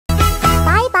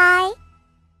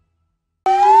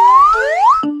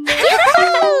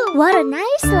What a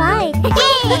nice slide!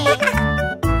 Yay!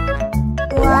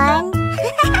 1,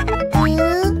 2,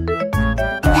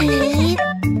 3,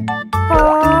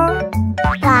 4,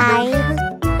 5.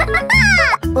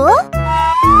 Oh?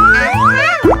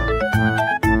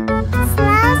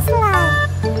 Slow slide.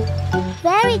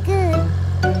 Very good.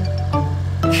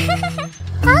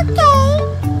 Okay.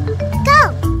 Go.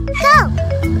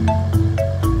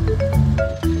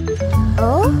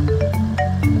 Oh?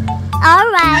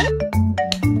 Alright.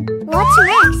 What's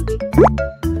next?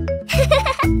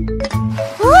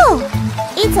 Oh!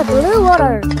 It's a blue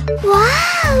water.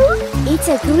 Wow! It's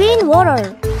a green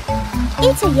water.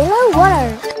 It's a yellow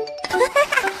water.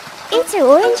 It's an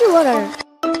orange water.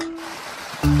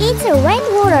 It's a red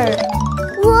water.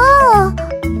 Whoa!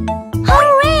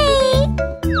 Hooray!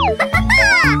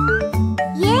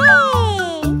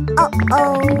 Yay!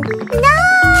 Uh-oh. No!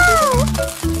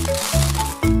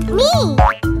 Me!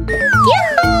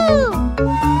 Yoo-hoo!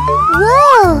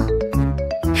 Whoa!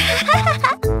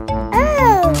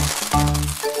 Oh!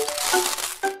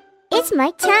 It's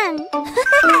my turn.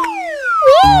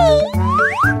 Whee!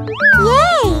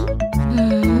 Yay!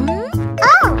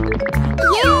 Oh!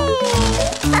 Yay!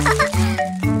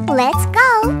 Let's go!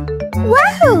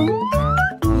 Wahoo!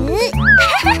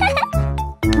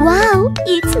 Wow,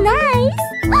 it's nice!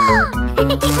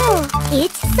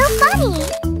 It's so funny!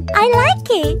 I like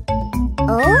it!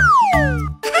 Oh?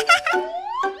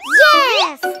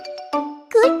 Yes!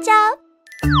 Good job!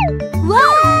 Wow!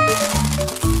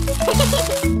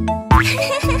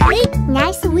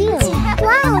 Nice wheel!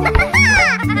 Wow!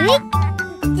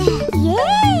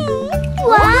 Yay!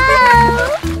 Wow!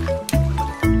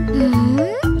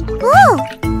 Oh!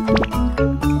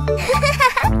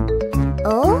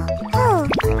 Oh? Oh!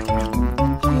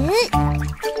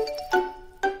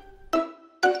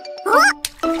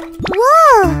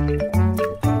 Whoa!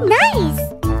 Nice!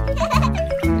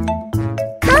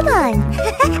 Come on!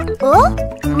 Oh?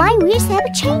 My wheels have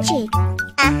changed.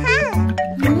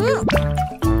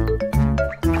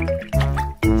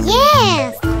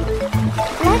 Yes!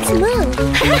 Let's move.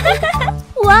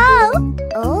 Wow!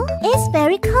 Oh, it's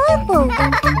very colorful.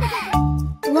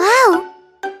 Wow!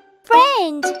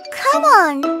 Friend, come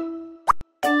on!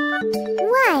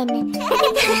 1, 2,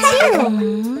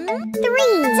 3,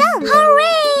 jump!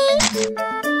 Hooray!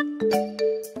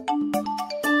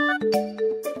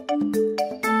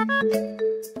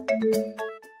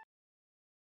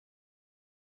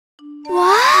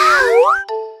 Wow!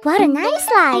 What a nice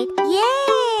slide!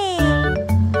 Yay!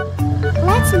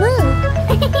 Let's move!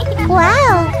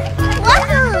 Wow!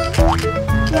 Wahoo!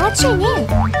 What's your name?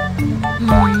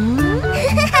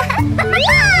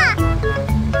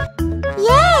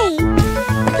 Yay!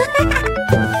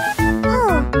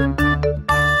 Oh.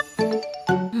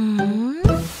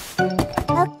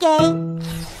 Okay.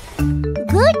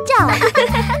 Good job!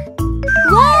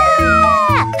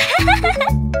 Wow!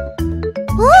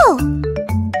 Oh!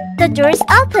 The door's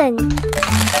open.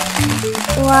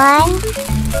 1,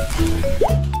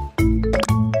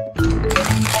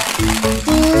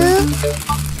 2,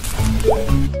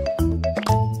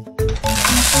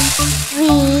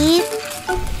 3,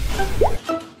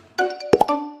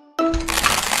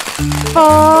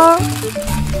 4,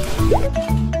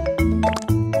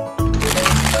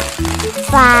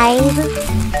 5,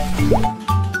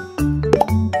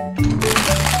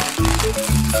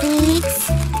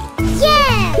 6.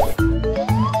 Yes!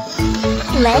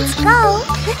 Let's go!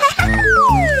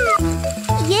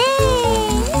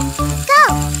 Yay! Go!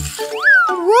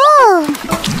 Whoa!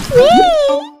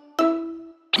 Whee!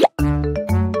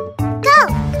 Go!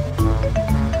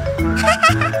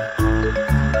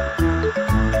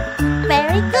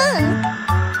 Very good!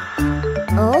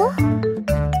 Oh?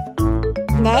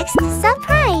 Next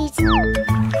surprise!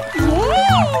 Yay!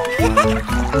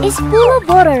 It's full of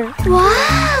water!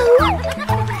 Wow!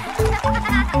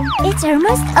 It's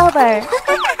almost over!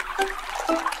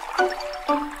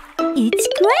 It's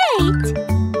great!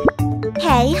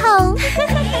 Hey ho!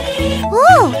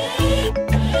 Oh!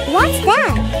 What's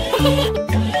that?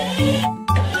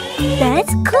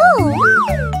 That's cool!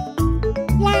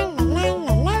 La la la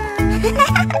la la!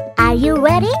 Are you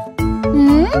ready?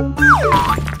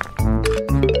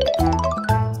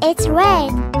 It's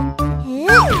red!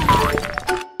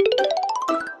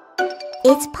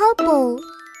 It's purple!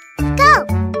 Go!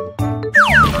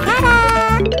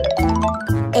 Ta-da!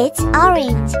 It's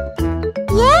orange!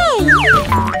 Yay!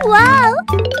 Wow!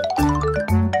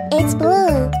 It's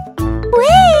blue!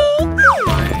 Whee!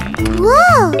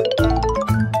 Whoa!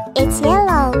 It's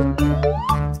yellow!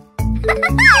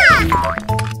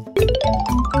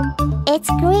 It's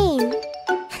green!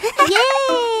 Yay!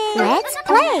 Let's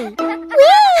play!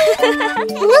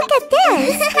 Whee! Look at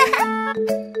this!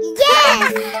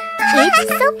 Yes! It's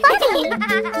so funny!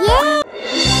 Yay!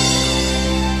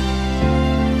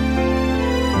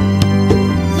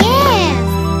 Yes!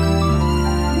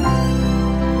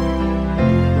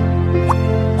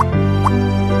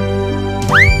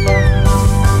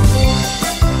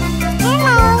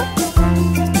 Hello!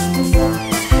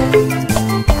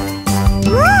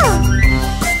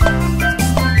 Whoa!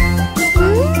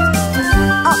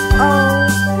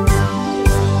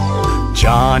 Uh-oh!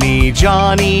 Johnny,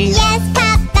 Johnny, Yes,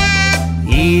 Papa!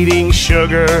 eating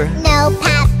sugar, No,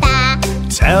 Papa!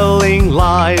 telling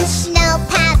lies. No,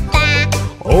 Papa!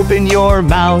 Open your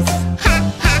mouth.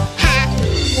 Ha, ha,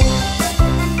 ha!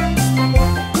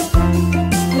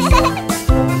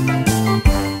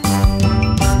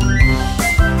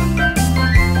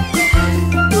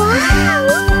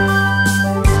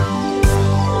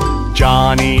 Wow!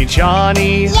 Johnny,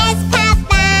 Johnny, Yes,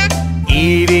 Papa!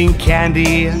 eating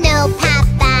candy, No,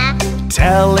 Papa!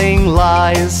 telling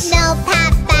lies. No,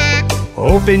 Papa!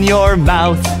 Open your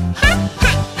mouth. Ha,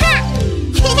 ha,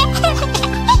 ha!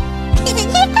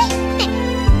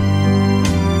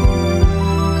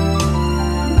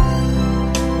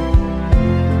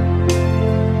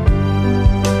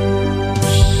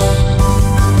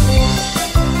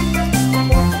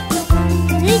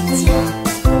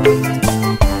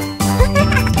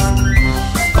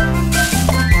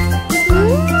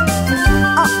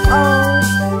 Uh-oh.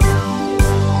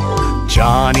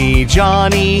 Johnny,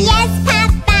 Johnny, Yes,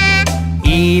 Papa!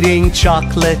 eating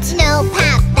chocolate, No,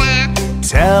 Papa!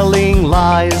 telling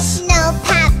lies. No,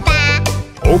 Papa!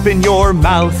 Open your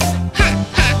mouth. Ha,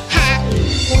 ha,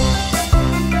 ha!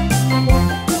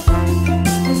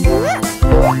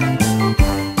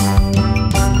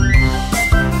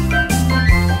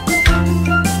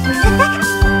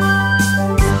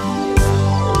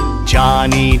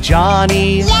 Johnny,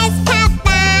 Johnny, Yes,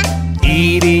 Papa!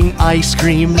 eating ice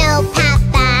cream, No,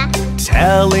 Papa!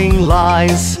 telling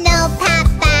lies. No,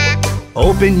 Papa!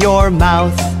 Open your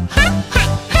mouth. Ha, ha,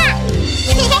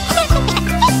 ha!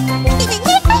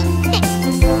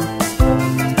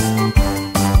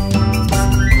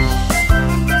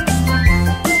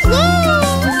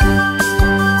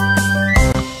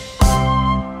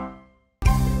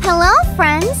 Hello,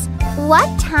 friends! What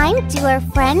time do our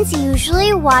friends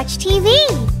usually watch TV?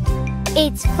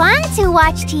 It's fun to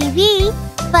watch TV,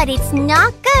 but it's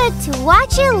not good to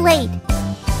watch it late.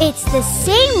 It's the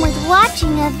same with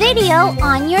watching a video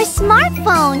on your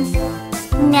smartphone.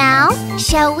 Now,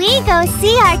 shall we go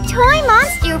see our toy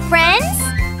monster friends?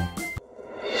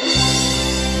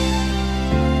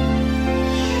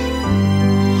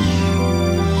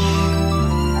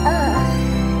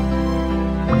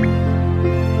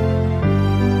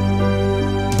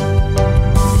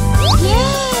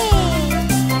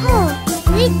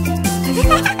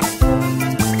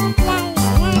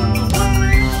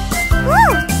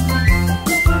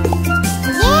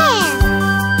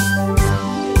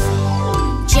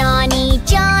 Johnny,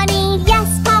 Johnny,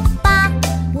 yes, Papa,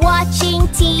 watching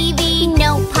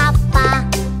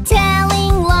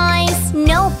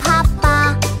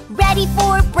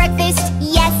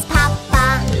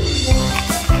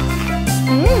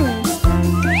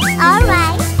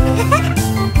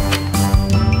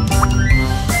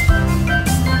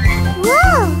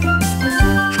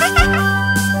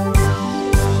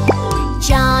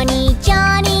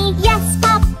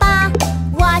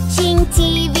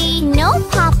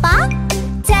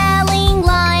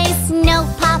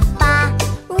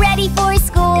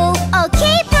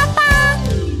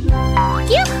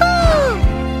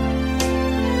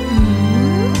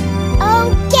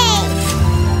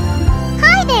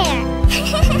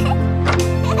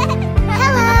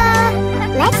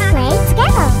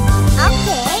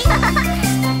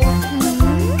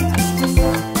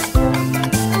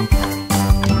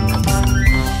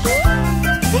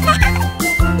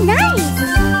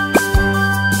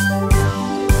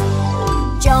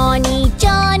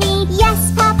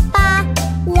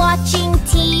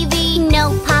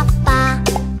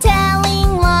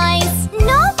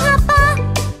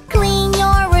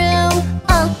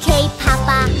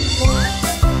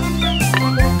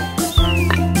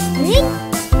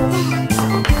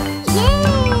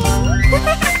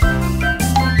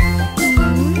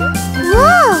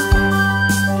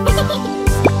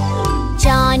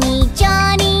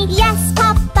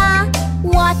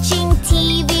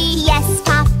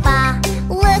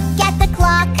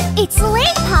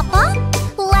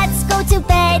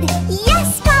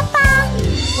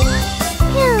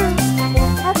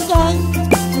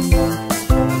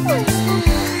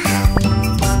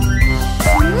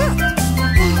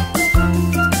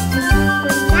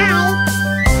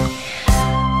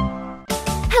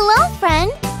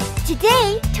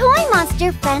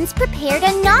friends prepared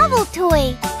a novel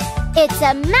toy. It's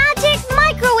a magic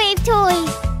microwave toy.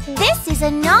 This is a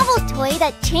novel toy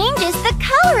that changes the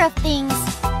color of things.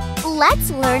 Let's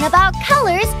learn about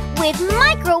colors with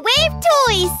microwave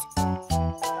toys.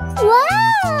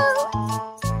 Wow!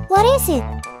 What is it?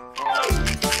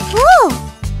 Whoa!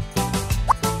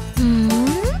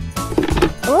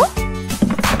 Oh?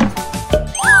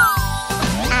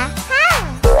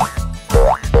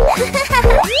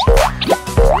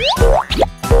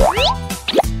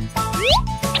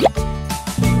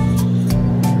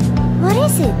 What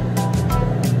is it?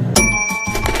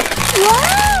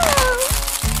 Wow!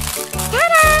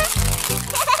 Ta-da!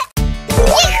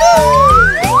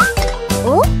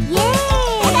 Oh?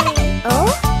 Yay! Oh?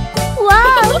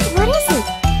 Wow! What is it?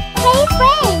 Hey,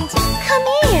 friend! Come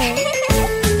here!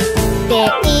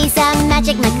 There is a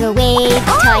magic microwave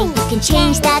toy. You can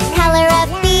change the color of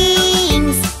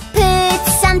things. Put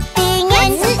something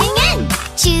in.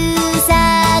 Choose a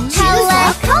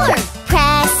color.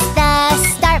 Press the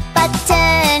start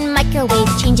button.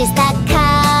 Microwave changes the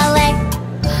color.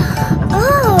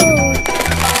 Oh!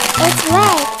 It's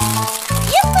red.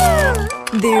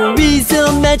 There is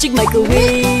a magic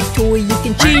microwave toy. You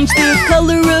can change the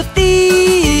color of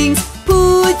things.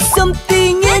 Put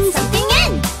something in.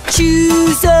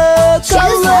 Choose a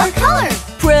color.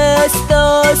 Press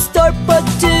the start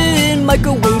button.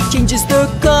 Microwave changes the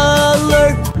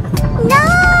color. No!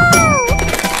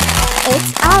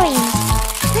 It's orange.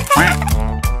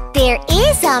 There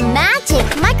is a magic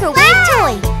microwave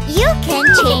toy. You can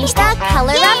change the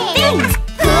color of things.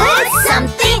 Put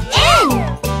something in.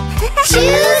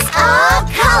 Choose a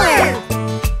color.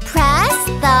 Press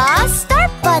the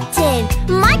start button.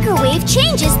 Microwave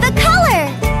changes the color.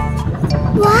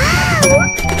 Wow!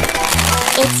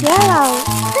 It's yellow.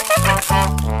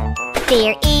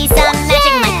 There is a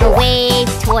magic microwave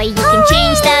toy. You can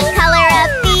change the color of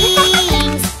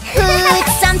things. Put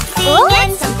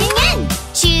something in.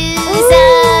 Choose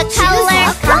a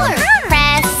color.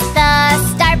 Press the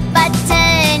start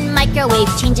button.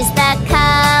 Microwave changes the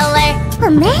color.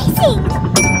 Amazing!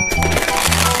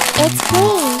 It's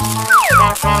green.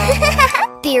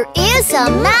 There is a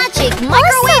magic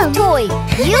microwave toy.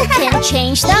 You can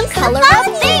change the color of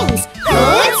things.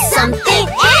 Put something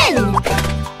in.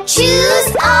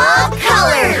 Choose a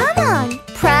color. Come on.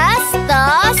 Press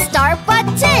the start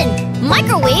button.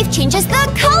 Microwave changes the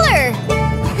color.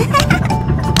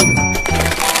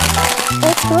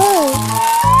 It's blue.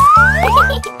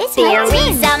 There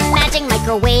is a magic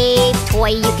microwave toy.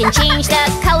 You can change the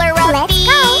color of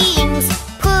things.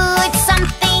 Put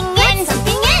something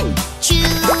in.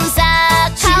 Choose a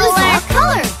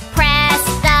color. Press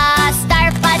the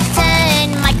start button.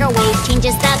 Microwave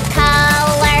changes the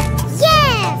color.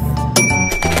 Yes!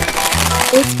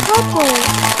 It's purple.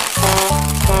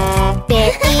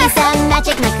 There is a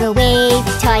magic microwave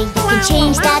toy. You can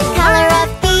change the color of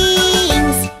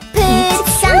things. Put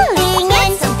something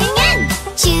in.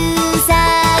 Choose a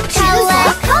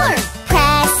color.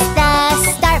 Press the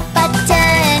start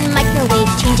button.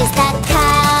 Microwave changes the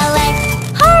color.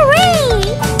 Hurry!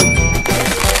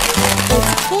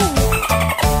 It's pink.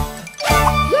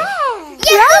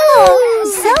 Yahoo!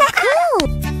 So cool!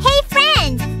 Hey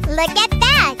friend, look at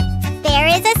that! There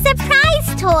is a surprise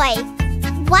toy.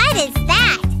 What is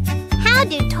that? How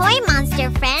do toy monster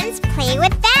friends play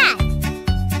with that?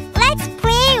 Let's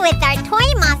play with our toy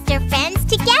monster friends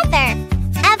together.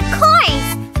 Of course!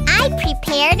 I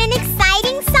prepared an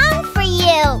exciting song for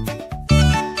you.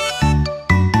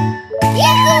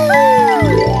 Yahoo!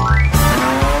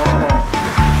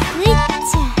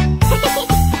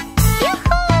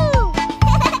 Yoo-hoo!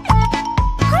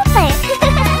 Perfect!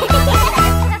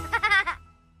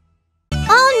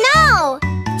 Oh no!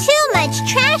 Too much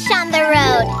trash on the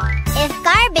road. If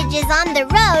garbage is on the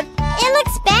road, it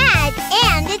looks bad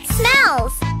and it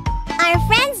smells. Our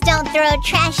friends don't throw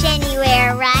trash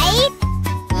anywhere, right?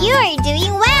 You're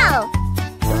doing well.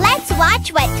 Let's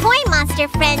watch what toy monster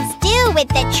friends do with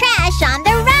the trash on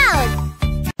the road.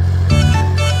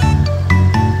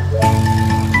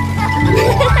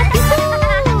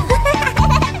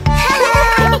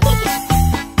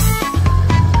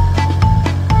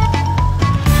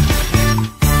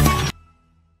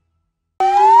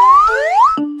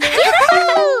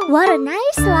 What a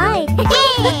nice slide!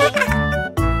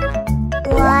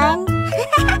 1,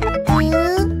 2,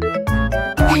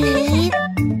 3,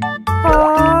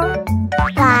 4,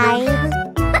 5.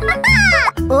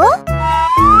 Oh?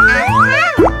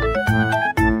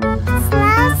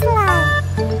 Slow, slow.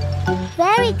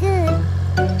 Very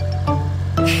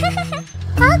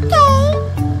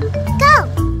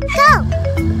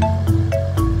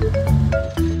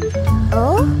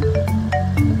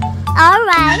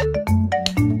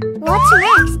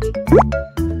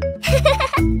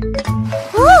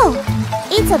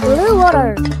It's a blue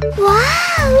water.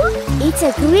 Wow! It's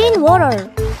a green water.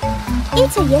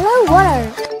 It's a yellow water.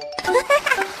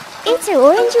 It's an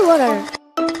orange water.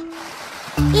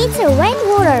 It's a red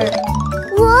water.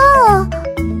 Whoa!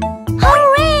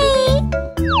 Hooray!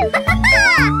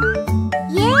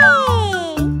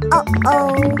 Yay!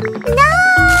 Uh-oh. No!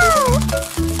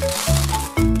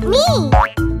 Me!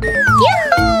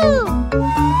 Yoo-hoo!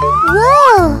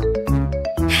 Whoa!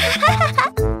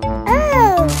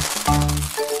 Oh!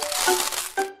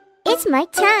 It's my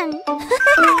turn.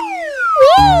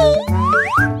 Whee!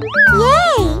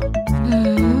 Yay!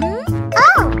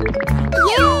 Oh!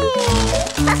 Yay!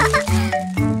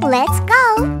 Let's go!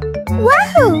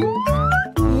 Wahoo!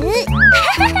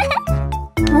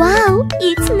 Wow,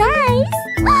 it's nice!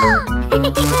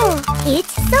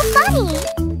 It's so funny!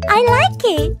 I like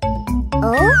it!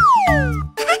 Oh?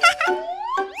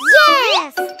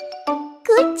 Yes!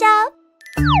 Good job!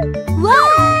 Wow!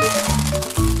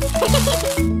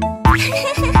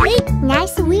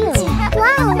 Nice wheel!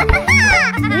 Wow!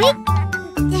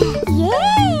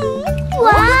 Yay!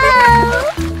 Wow!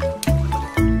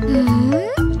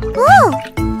 Oh!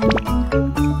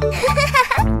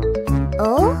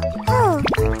 Oh? Oh!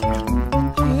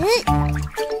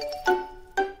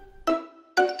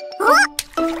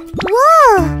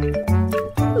 Whoa!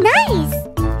 Nice!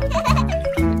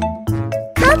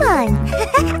 Come on!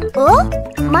 Oh?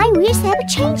 My wheels have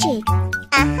changed.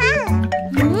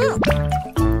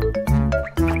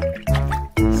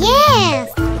 Yes!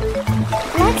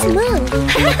 Let's move.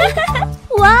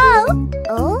 Wow!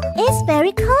 Oh, it's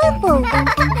very colorful.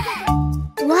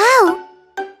 Wow!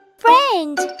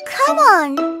 Friend, come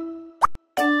on.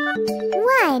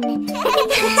 1, 2,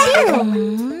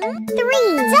 3,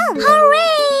 jump!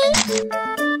 Hooray!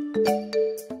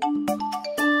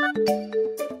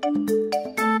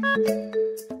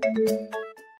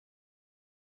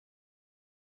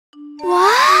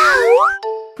 Wow!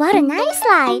 What a nice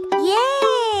slide! Yay!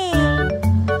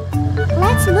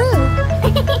 Let's move!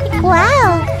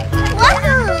 Wow!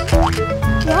 Wow!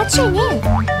 What's your name?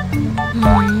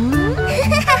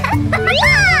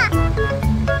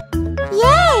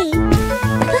 Yay!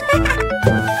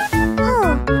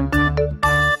 Oh.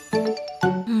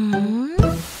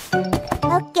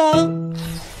 Okay.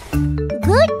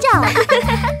 Good job!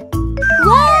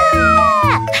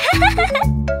 Wow!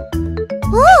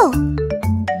 Oh!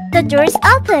 The door is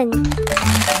open.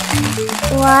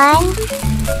 1,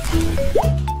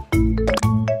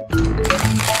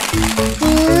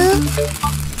 2,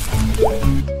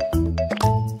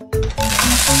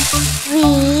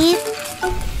 3,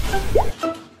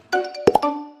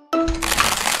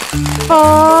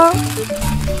 4,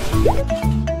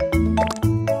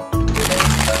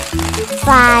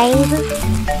 5,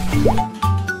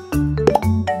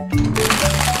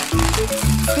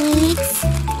 6.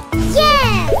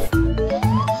 Yes!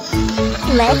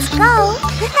 Let's go!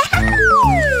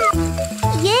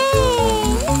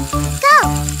 Yay! Go!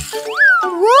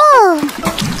 Whoa!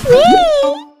 Whee!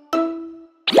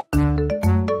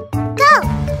 Go!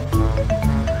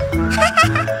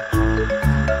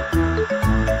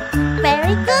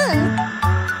 Very good!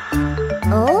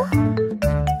 Oh?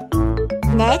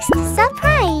 Next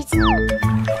surprise!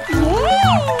 Yay!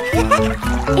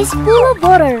 It's full of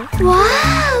water!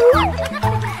 Wow!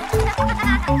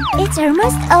 It's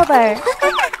almost over!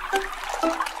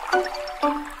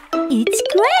 It's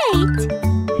great!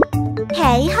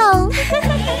 Hey ho!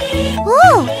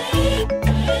 Whoa!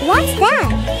 What's that?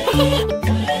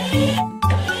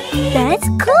 That's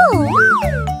cool!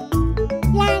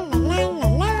 La la la la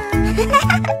la!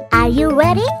 Are you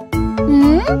ready?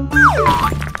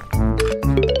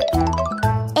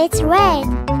 It's red.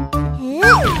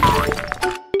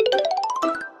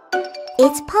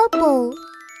 It's purple.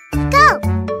 Go!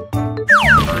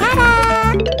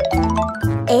 Ta-da!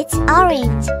 It's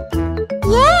orange.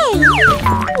 Yay!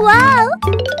 Wow!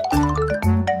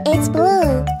 It's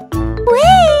blue.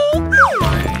 Whee!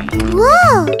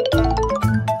 Whoa!